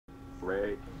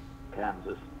Ray,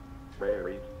 Kansas,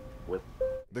 berries with...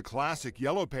 The classic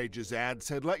Yellow Pages ad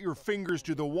said, let your fingers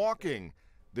do the walking.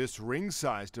 This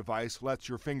ring-sized device lets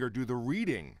your finger do the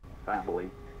reading. Family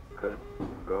could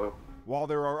go. While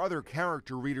there are other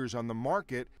character readers on the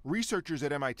market, researchers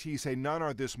at MIT say none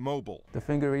are this mobile. The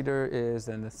FingerReader is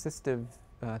an assistive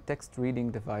text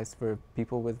reading device for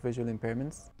people with visual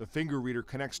impairments. The FingerReader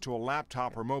connects to a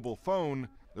laptop or mobile phone.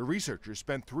 The researchers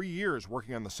spent 3 years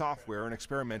working on the software and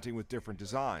experimenting with different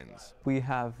designs. We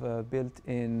have built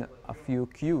in a few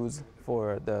cues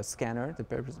for the scanner, the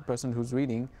person who's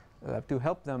reading, to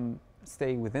help them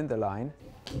stay within the line.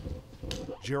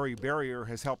 Jerry Barrier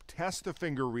has helped test the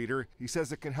FingerReader. He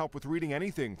says it can help with reading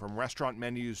anything from restaurant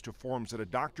menus to forms at a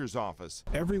doctor's office.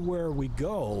 Everywhere we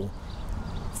go,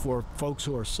 for folks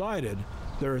who are sighted,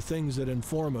 there are things that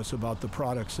inform us about the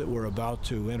products that we're about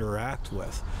to interact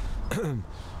with.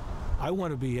 I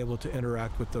want to be able to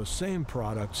interact with those same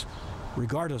products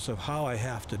regardless of how I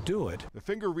have to do it. The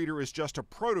FingerReader is just a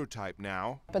prototype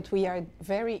now. But we are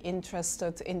very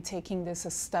interested in taking this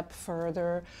a step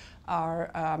further.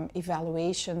 Our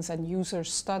evaluations and user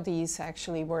studies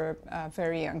actually were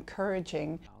very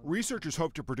encouraging. Researchers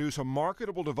hope to produce a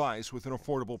marketable device with an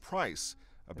affordable price,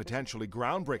 a potentially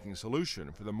groundbreaking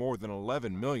solution for the more than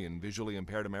 11 million visually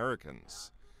impaired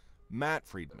Americans. Matt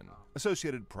Friedman,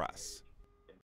 Associated Press.